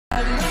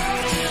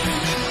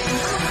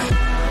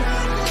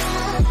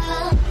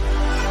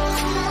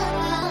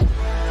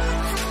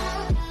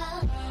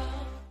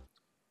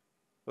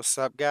What's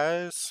up,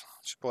 guys?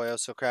 It's your boy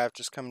OsoCraft,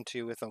 just coming to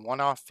you with a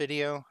one-off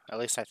video. At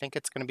least I think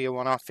it's going to be a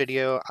one-off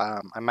video.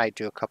 I might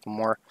do a couple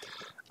more.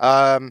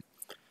 Um,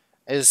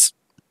 is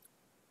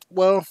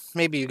well,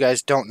 maybe you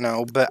guys don't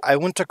know, but I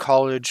went to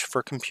college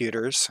for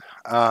computers,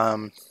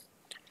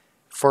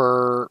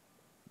 for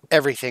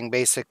everything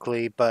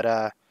basically.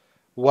 But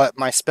what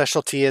my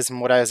specialty is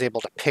and what I was able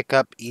to pick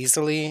up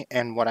easily,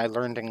 and what I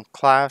learned in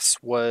class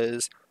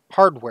was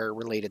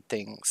hardware-related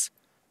things.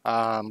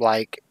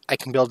 Like I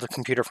can build a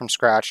computer from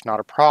scratch, not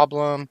a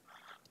problem.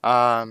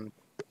 Um,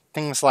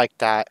 Things like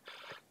that.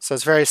 So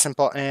it's very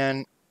simple,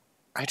 and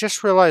I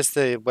just realized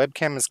the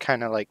webcam is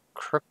kind of like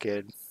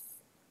crooked,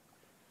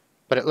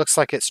 but it looks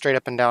like it's straight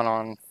up and down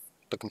on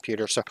the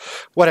computer, so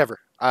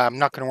whatever. I'm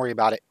not going to worry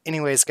about it.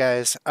 Anyways,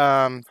 guys,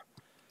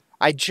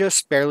 I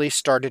just barely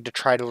started to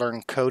try to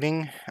learn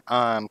coding,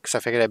 because I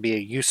figured that'd be a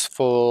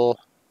useful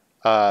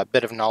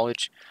bit of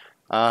knowledge.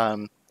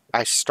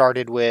 I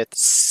started with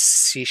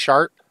C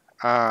Sharp.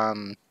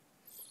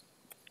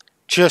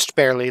 Just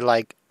barely,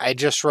 like, I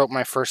just wrote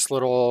my first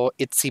little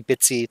itsy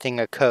bitsy thing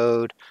of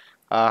code.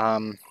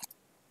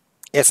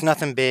 It's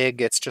nothing big,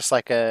 it's just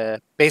like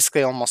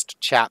basically almost a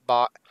chat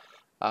bot.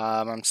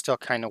 I'm still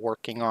kind of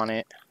working on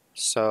it.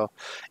 So,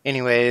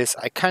 anyways,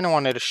 I kind of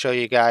wanted to show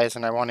you guys,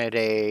 and I wanted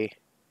a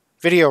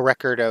video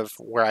record of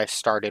where I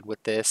started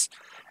with this.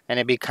 And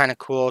it'd be kind of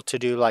cool to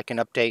do like an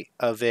update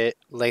of it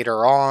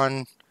later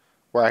on,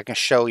 where I can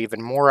show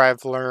even more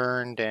I've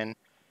learned, and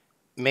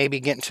maybe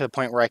getting to the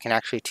point where I can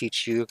actually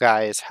teach you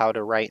guys how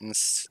to write in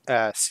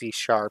C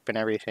Sharp and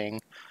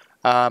everything.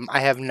 I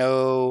have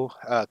no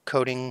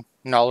coding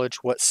knowledge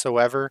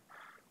whatsoever,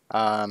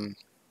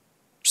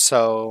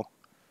 so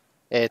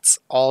it's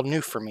all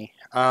new for me.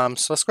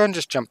 So let's go ahead and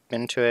just jump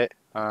into it.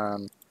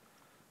 Go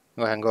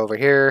ahead and go over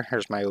here.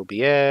 Here's my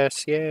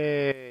OBS.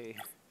 Yay!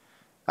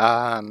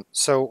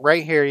 So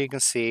right here you can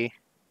see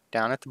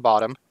down at the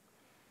bottom it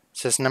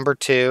says number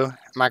 2,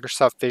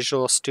 Microsoft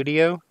Visual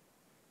Studio.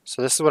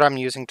 So this is what I'm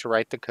using to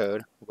write the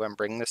code. I'll go ahead and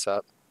bring this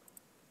up.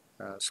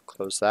 Let's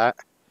close that.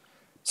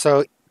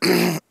 So,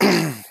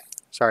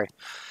 sorry.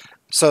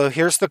 So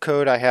here's the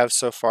code I have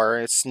so far.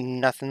 It's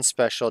nothing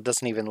special. It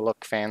doesn't even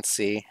look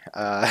fancy.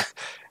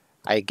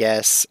 I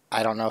guess.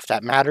 I don't know if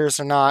that matters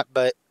or not,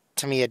 but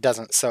to me it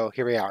doesn't. So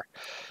here we are.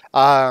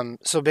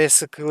 So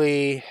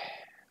basically,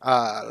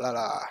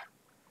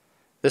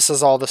 this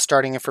is all the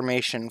starting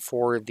information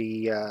for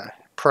the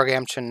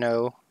program to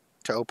know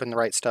to open the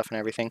right stuff and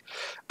everything.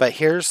 But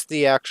here's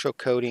the actual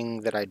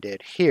coding that I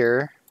did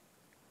here,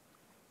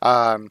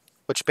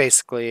 which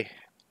basically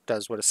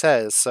does what it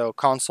says. So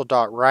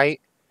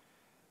console.write,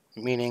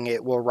 meaning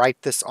it will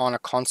write this on a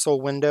console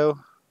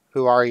window.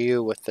 Who are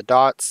you with the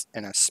dots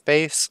and a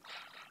space.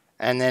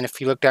 And then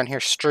if you look down here,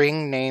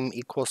 string name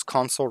equals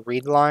console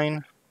read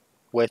line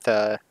with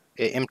a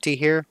empty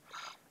here.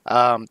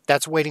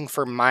 That's waiting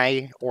for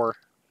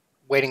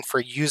waiting for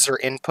user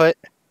input.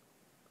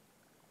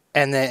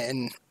 And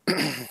then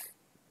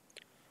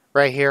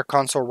right here,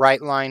 console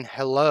write line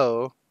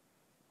hello.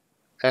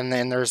 And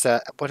then there's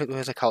what do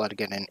they call it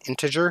again? An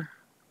integer,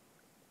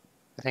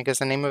 I think is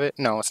the name of it.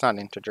 No, it's not an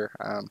integer.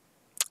 I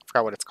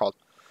forgot what it's called.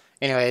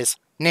 Anyways,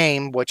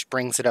 name, which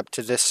brings it up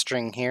to this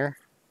string here.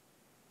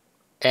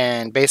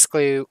 And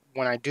basically,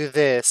 when I do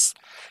this,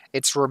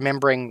 it's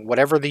remembering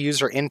whatever the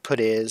user input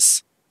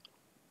is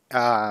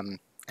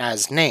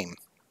as name.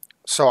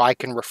 So I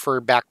can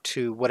refer back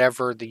to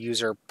whatever the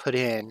user put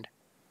in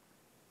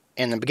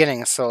the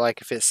beginning. So like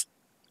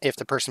if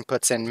the person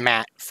puts in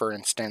Matt, for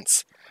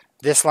instance,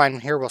 this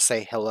line here will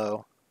say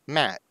hello,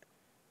 Matt,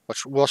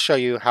 which we'll show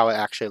you how it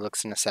actually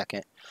looks in a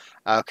second.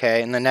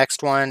 Okay, and the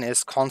next one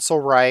is console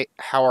write,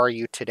 how are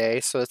you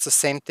today? So it's the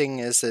same thing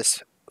as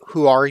this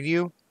who are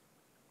you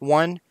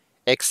one,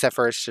 except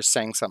for it's just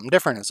saying something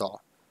different is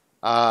all,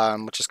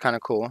 which is kind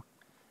of cool.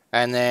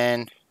 And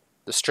then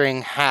the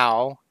string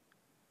how,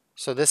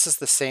 so this is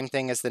the same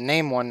thing as the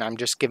name one, I'm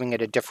just giving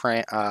it a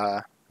different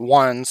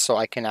one so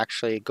I can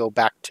actually go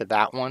back to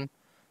that one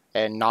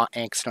and not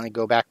accidentally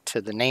go back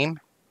to the name.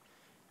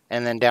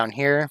 And then down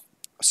here,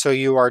 so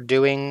you are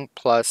doing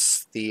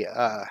plus the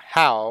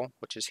how,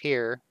 which is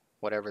here,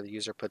 whatever the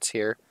user puts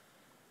here.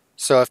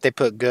 So if they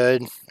put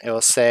good, it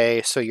will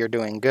say so you're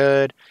doing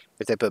good.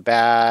 If they put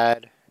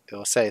bad, it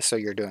will say so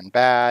you're doing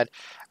bad.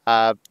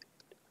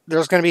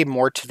 There's going to be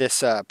more to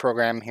this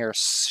program here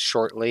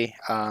shortly.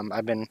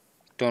 I've been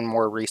doing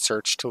more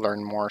research to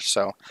learn more,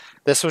 so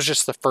this was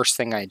just the first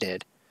thing I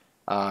did.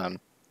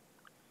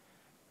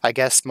 I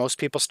guess most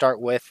people start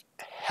with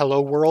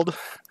hello world,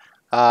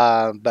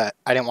 but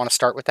I didn't want to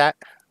start with that,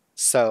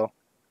 so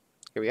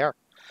here we are.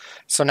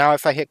 So now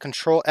if I hit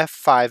Control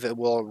F5, it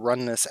will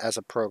run this as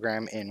a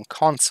program in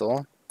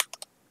console,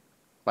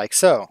 like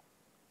so.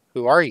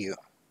 Who are you?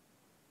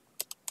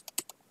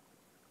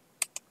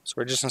 So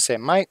we're just going to say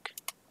Mike.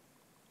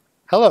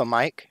 Hello,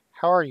 Mike.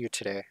 How are you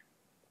today?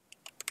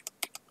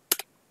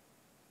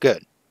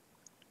 Good.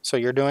 So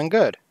you're doing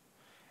good.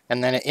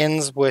 And then it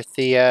ends with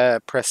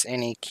the press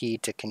any key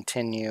to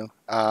continue,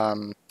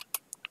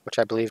 which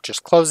I believe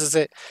just closes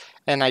it.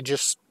 and I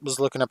just was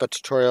looking up a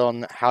tutorial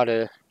on how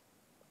to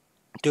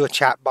do a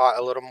chatbot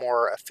a little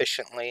more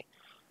efficiently.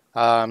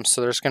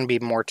 So there's going to be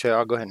more to it.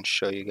 I'll go ahead and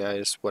show you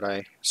guys what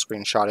I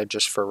screenshotted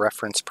just for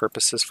reference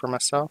purposes for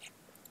myself.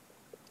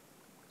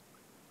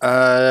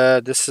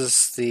 This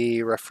is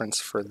the reference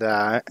for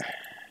that,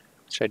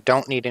 which I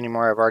don't need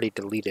anymore. I've already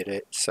deleted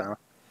it. So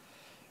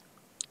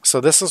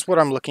this is what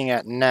I'm looking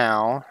at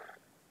now.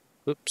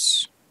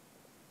 Oops.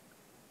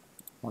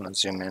 I want to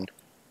zoom in.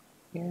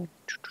 Yeah.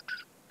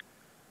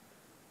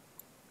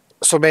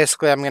 So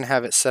basically I'm going to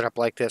have it set up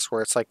like this,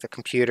 where it's like the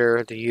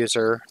computer, the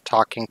user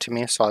talking to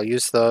me. So I'll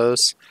use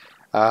those.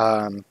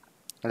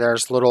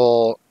 There's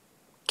little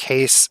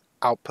case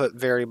output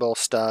variable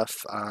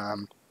stuff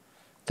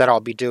that I'll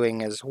be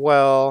doing as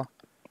well.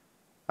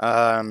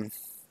 But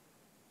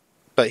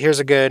here's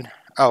a good,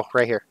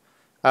 right here.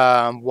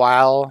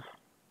 While,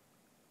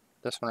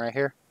 this one right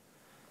here.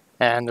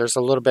 And there's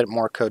a little bit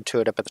more code to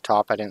it up at the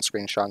top. I didn't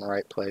screenshot in the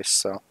right place,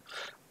 so.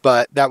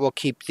 But that will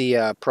keep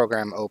the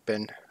program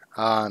open.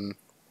 And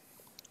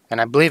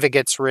I believe it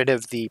gets rid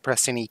of the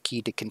press any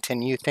key to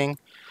continue thing.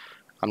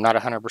 I'm not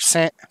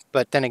 100%,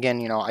 but then again,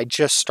 you know, I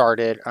just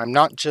started. I'm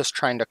not just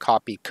trying to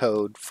copy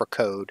code for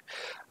code.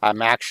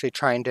 I'm actually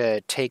trying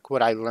to take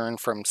what I learned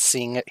from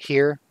seeing it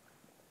here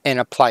and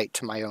apply it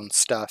to my own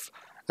stuff.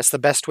 That's the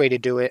best way to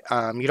do it.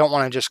 You don't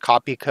want to just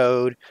copy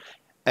code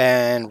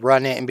and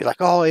run it and be like,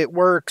 oh, it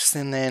works,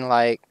 and then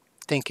like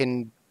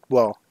thinking,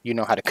 well, you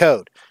know how to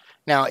code.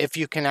 Now, if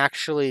you can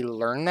actually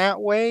learn that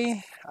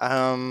way,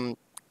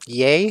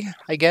 yay,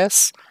 I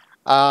guess.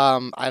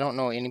 I don't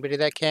know anybody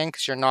that can,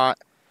 because you're not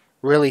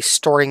really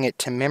storing it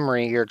to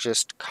memory, you're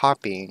just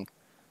copying.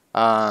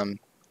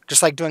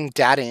 Just like doing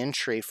data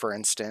entry, for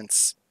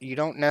instance, you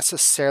don't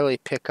necessarily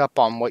pick up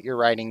on what you're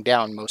writing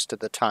down most of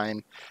the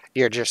time.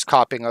 You're just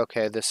copying,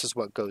 okay, this is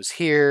what goes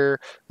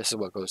here, this is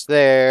what goes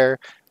there,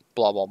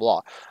 blah, blah,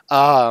 blah.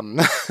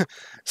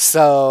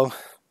 So,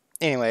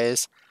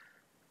 anyways,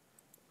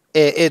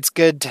 it's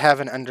good to have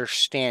an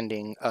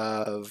understanding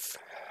of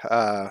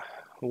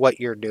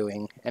what you're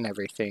doing and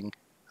everything.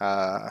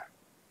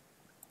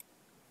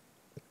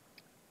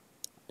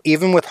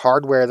 Even with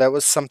hardware, that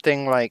was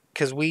something like,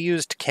 because we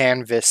used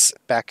Canvas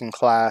back in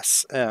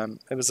class.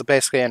 It was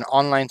basically an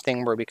online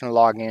thing where we can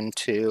log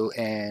into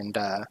and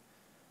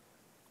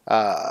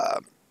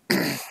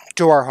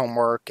do our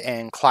homework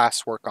and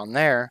classwork on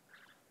there.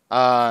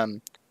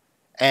 And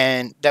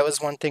that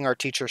was one thing our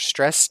teacher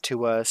stressed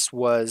to us,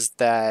 was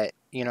that,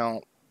 you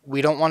know,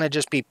 we don't want to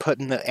just be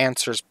putting the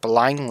answers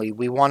blindly.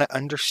 We want to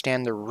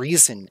understand the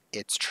reason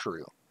it's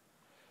true.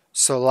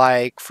 So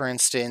like, for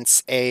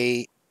instance,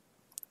 a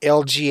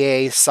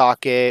LGA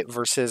socket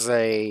versus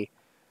a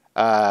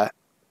hold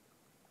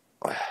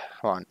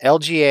on,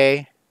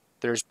 LGA,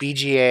 there's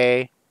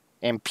BGA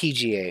and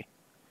PGA.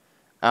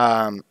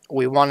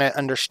 We want to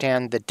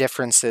understand the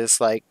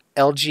differences. Like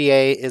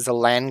LGA is a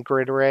land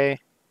grid array,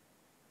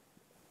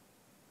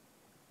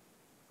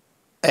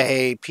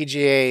 a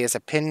PGA is a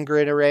pin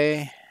grid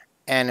array,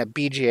 and a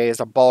BGA is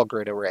a ball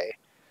grid array.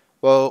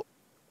 Well,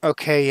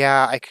 okay,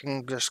 yeah, I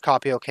can just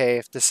copy, okay,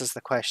 if this is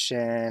the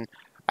question,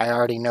 I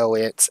already know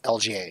it's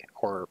LGA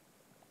or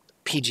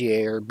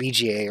PGA or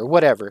BGA or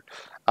whatever.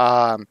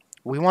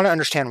 We want to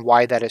understand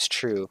why that is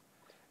true.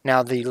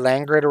 Now, the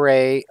land grid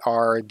array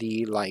are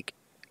the, like,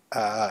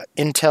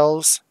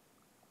 intels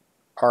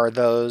are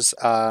those.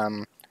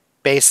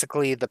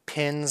 Basically, the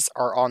pins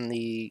are on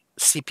the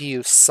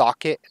CPU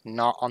socket,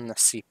 not on the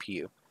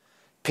CPU.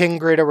 Pin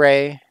grid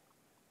array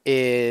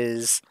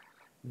is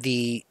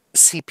the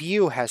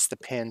CPU has the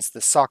pins,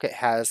 the socket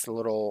has the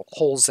little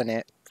holes in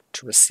it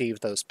to receive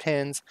those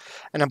pins.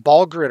 And a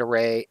ball grid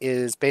array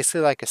is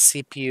basically like a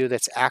CPU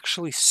that's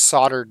actually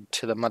soldered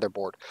to the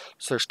motherboard.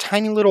 So there's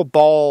tiny little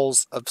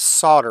balls of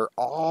solder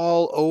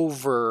all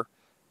over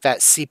that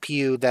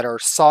CPU that are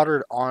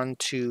soldered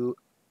onto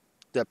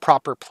the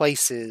proper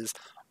places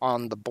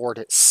on the board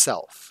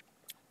itself.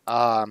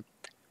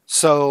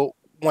 So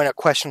when a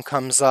question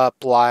comes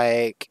up,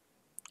 like,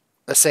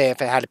 let's say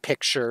if it had a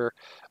picture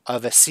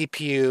of a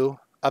CPU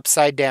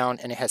upside down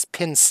and it has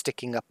pins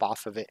sticking up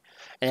off of it,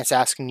 and it's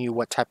asking you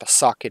what type of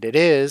socket it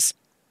is,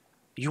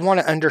 you want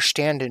to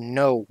understand and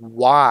know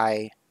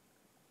why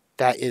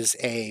that is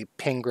a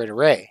pin grid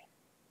array.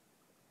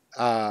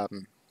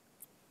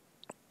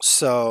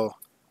 So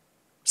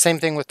same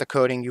thing with the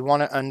coding. You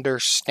want to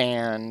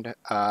understand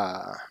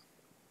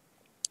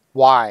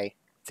why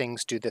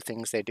things do the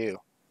things they do.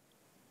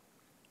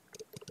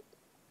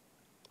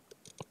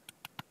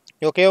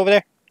 You okay over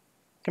there?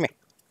 Come here.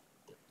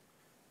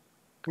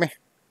 Come here.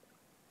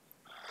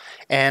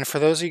 And for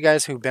those of you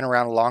guys who've been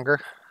around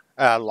longer,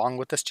 along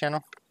with this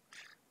channel,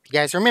 you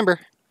guys remember,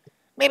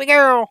 baby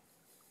girl.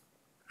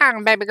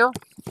 I'm baby girl.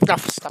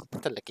 Stop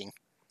the licking.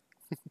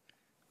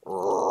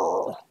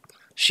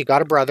 She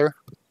got a brother,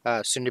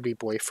 soon to be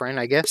boyfriend,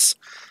 I guess.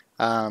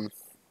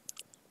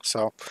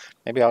 So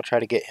maybe I'll try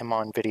to get him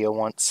on video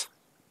once.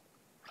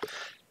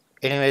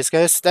 Anyways,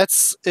 guys,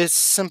 it's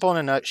simple in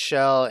a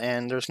nutshell,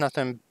 and there's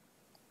nothing.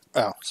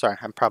 Oh, sorry,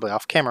 I'm probably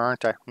off camera,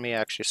 aren't I? Let me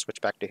actually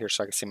switch back to here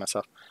so I can see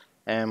myself.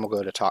 and we'll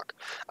go to talk.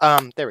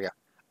 There we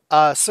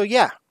go. So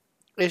yeah,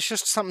 it's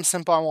just something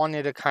simple. I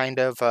wanted to kind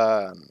of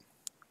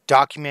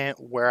document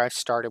where I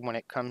started when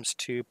it comes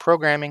to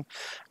programming.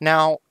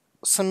 Now,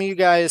 some of you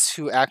guys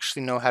who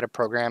actually know how to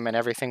program and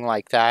everything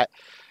like that,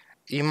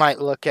 you might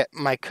look at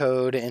my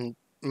code and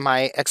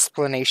my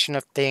explanation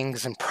of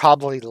things and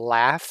probably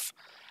laugh.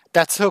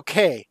 That's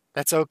okay.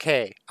 That's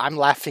okay. I'm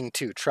laughing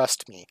too,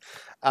 trust me.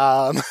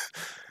 Um,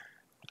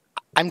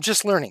 I'm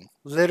just learning.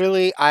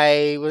 Literally,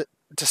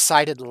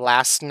 decided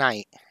last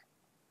night,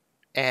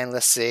 and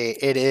let's see,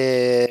 it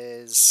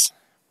is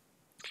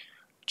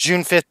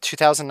June 5th,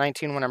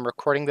 2019 when I'm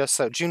recording this,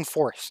 so June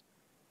 4th,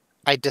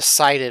 I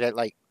decided at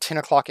like 10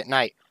 o'clock at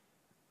night,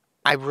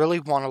 I really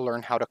want to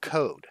learn how to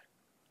code.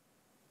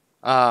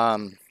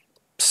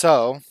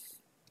 So,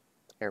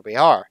 here we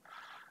are.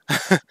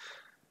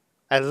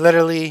 I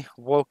literally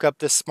woke up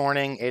this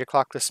morning, 8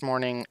 o'clock this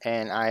morning,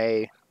 and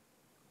I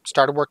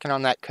started working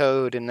on that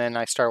code, and then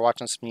I started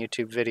watching some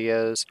YouTube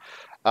videos.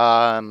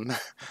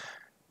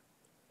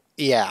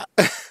 Yeah.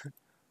 Let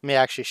me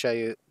actually show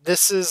you.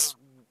 This is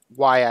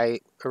why I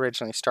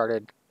originally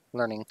started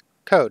learning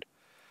code.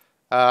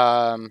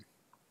 I've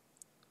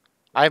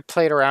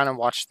played around and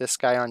watched this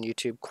guy on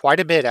YouTube quite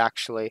a bit,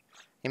 actually.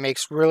 He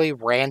makes really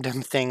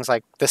random things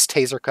like this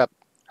Taser Cup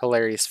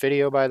hilarious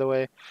video, by the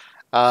way.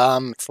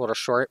 It's a little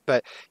short,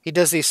 but he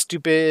does these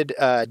stupid,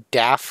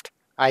 daft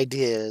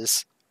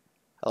ideas,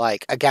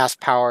 like a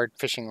gas-powered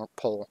fishing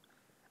pole,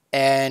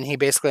 and he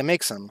basically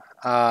makes them.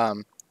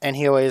 And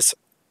he always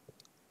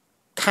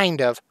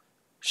kind of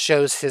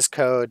shows his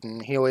code,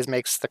 and he always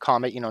makes the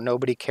comment,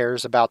 nobody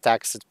cares about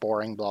that because it's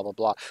boring, blah, blah,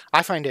 blah.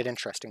 I find it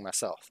interesting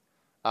myself.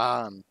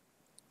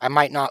 I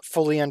might not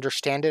fully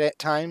understand it at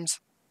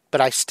times,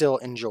 but I still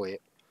enjoy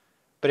it.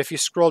 But if you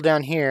scroll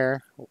down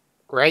here,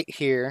 right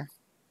here,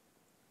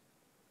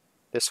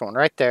 this one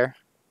right there,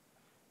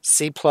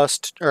 C++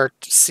 or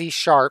C#,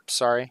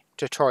 sorry,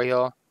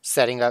 tutorial,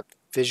 setting up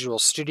Visual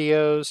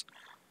Studios.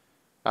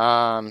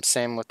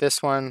 Same with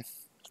this one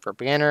for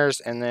beginners,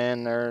 and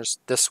then there's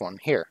this one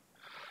here.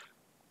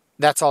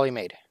 That's all he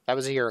made. That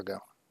was a year ago.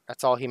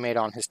 That's all he made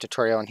on his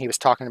tutorial, and he was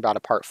talking about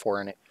a part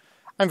 4 in it.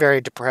 I'm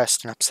very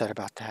depressed and upset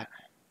about that.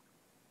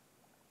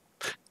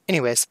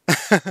 Anyways,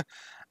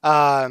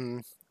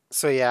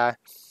 so yeah,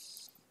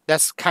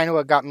 that's kind of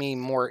what got me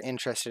more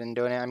interested in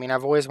doing it. I mean,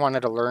 I've always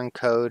wanted to learn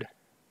code.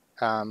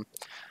 I'm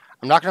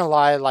not going to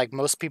lie, like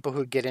most people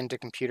who get into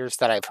computers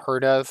that I've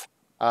heard of,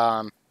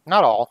 not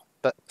all,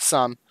 but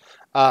some,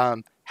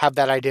 have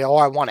that idea, oh,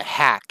 I want to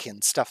hack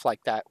and stuff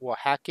like that. Well,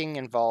 hacking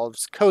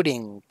involves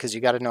coding because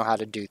you got to know how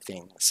to do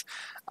things.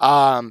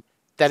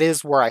 That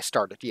is where I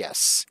started,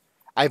 yes.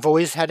 I've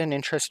always had an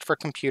interest for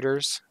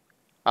computers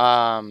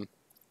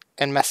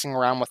and messing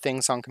around with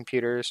things on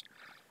computers.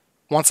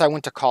 Once I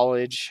went to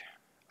college,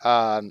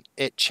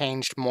 it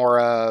changed more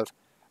of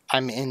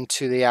I'm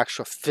into the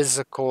actual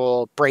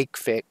physical break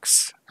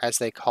fix, as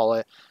they call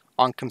it,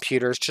 on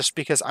computers just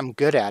because I'm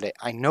good at it.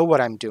 I know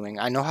what I'm doing.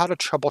 I know how to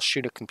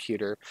troubleshoot a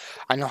computer.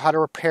 I know how to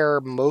repair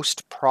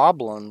most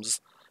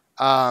problems.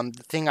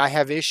 The thing I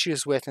have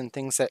issues with and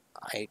things that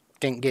I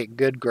didn't get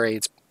good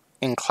grades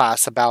in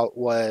class about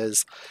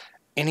was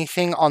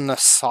anything on the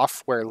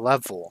software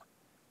level.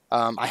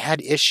 I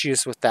had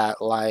issues with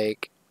that,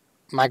 like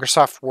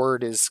Microsoft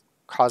Word is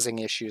causing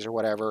issues or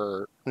whatever,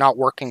 or not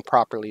working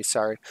properly,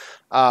 sorry.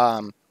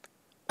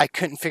 I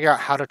couldn't figure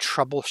out how to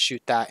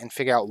troubleshoot that and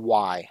figure out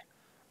why.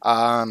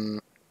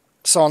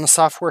 So on the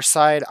software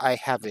side, I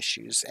have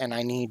issues, and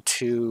I need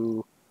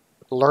to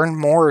learn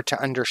more to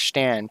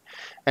understand.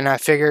 And I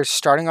figure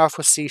starting off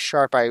with C#,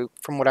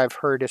 from what I've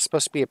heard, is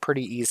supposed to be a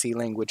pretty easy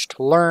language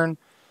to learn.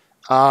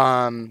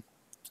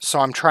 So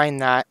I'm trying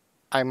that.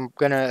 I'm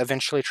going to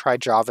eventually try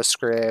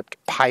JavaScript,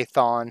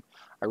 Python.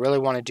 I really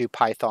want to do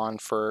Python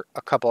for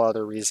a couple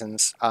other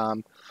reasons.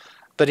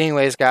 But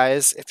anyways,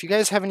 guys, if you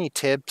guys have any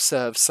tips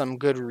of some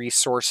good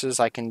resources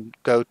I can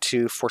go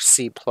to for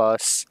C++,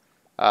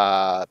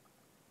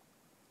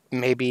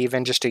 maybe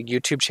even just a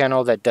YouTube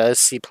channel that does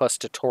C++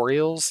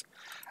 tutorials,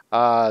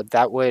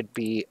 that would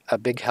be a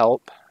big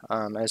help.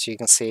 As you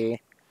can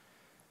see,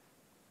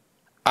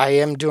 I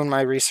am doing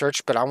my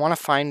research, but I want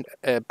to find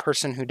a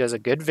person who does a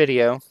good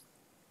video,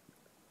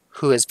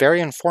 who is very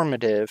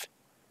informative,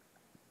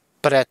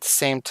 but at the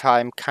same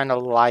time kind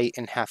of light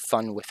and have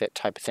fun with it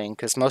type of thing.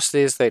 Because most of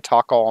these, they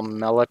talk all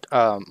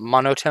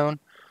monotone,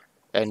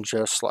 and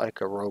just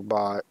like a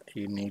robot,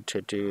 you need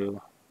to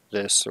do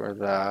this or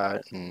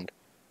that, and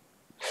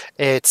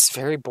it's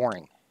very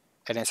boring,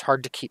 and it's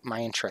hard to keep my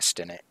interest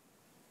in it.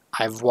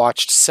 I've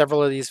watched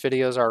several of these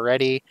videos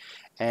already,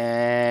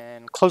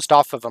 and closed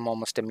off of them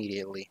almost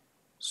immediately.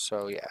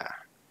 So yeah.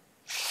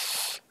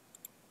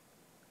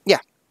 Yeah.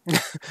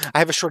 I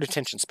have a short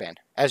attention span,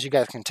 as you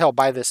guys can tell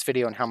by this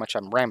video and how much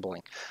I'm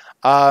rambling.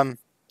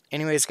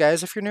 Anyways,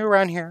 guys, if you're new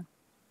around here,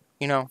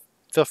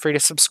 feel free to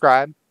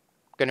subscribe.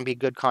 Going to be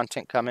good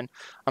content coming.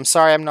 I'm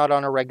sorry I'm not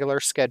on a regular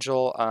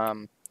schedule.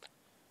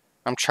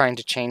 I'm trying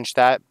to change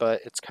that,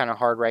 but it's kind of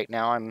hard right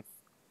now. I'm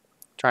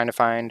trying to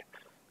find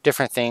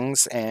different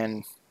things,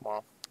 and,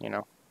 well,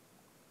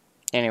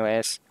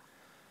 Anyways,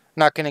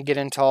 not going to get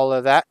into all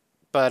of that,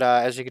 but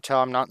as you can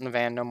tell, I'm not in the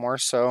van no more,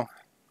 so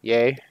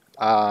yay.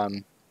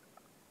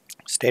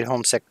 Stayed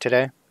homesick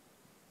today.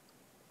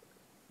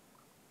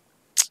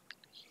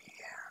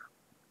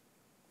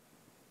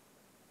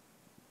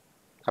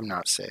 I'm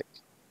not sick.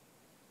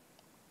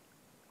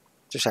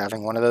 Just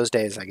having one of those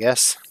days, I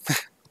guess.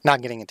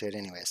 Not getting into it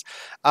anyways.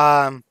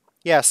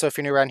 Yeah, so if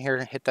you're new around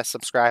here, hit that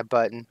subscribe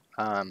button.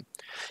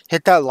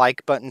 Hit that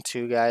like button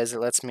too, guys. It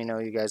lets me know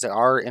you guys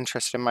are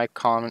interested in my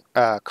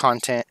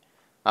content.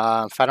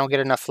 If I don't get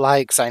enough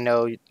likes, I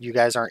know you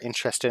guys aren't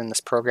interested in this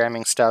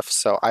programming stuff,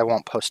 so I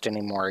won't post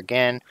anymore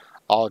again.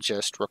 I'll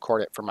just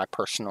record it for my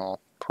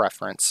personal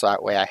preference, so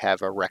that way I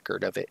have a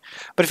record of it.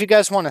 But if you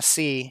guys want to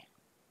see,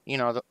 you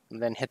know,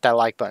 then hit that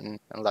like button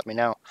and let me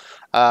know.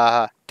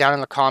 Down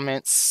in the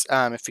comments,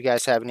 if you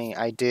guys have any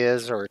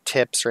ideas or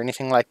tips or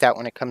anything like that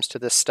when it comes to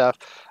this stuff,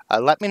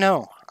 let me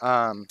know.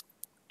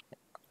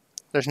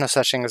 There's no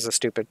such thing as a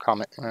stupid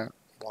comment.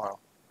 Wow.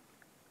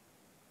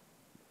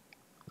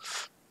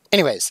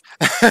 Anyways,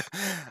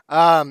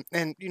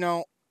 and you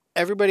know,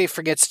 everybody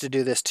forgets to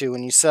do this too.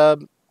 When you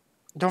sub,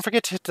 don't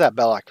forget to hit that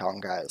bell icon,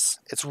 guys.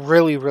 It's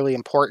really, really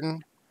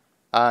important.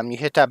 You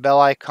hit that bell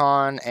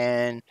icon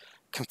and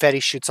confetti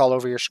shoots all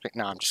over your screen.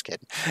 No, I'm just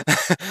kidding.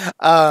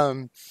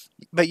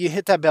 But you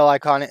hit that bell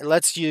icon, it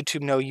lets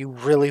YouTube know you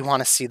really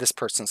want to see this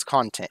person's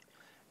content.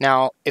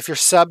 Now, if you're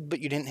subbed but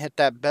you didn't hit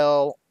that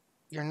bell,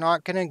 you're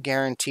not going to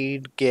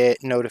guaranteed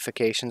get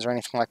notifications or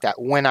anything like that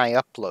when I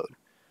upload.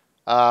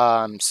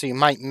 So you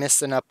might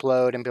miss an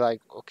upload and be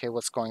like, okay,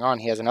 what's going on?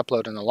 He hasn't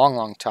uploaded in a long,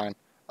 long time.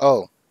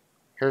 Oh,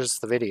 here's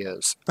the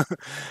videos.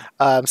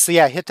 So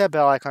yeah, hit that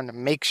bell icon to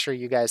make sure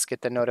you guys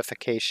get the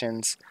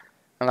notifications.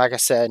 And like I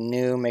said,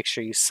 new, make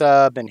sure you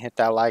sub and hit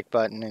that like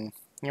button, and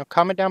you know,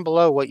 comment down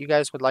below what you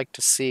guys would like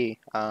to see.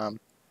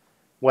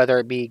 Whether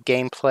it be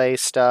gameplay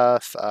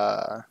stuff,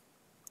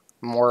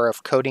 more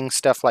of coding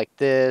stuff like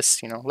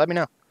this, you know, let me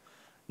know.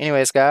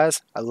 Anyways,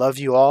 guys, I love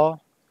you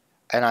all,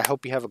 and I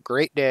hope you have a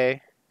great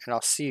day, and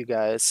I'll see you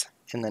guys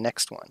in the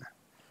next one.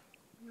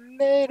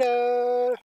 Later.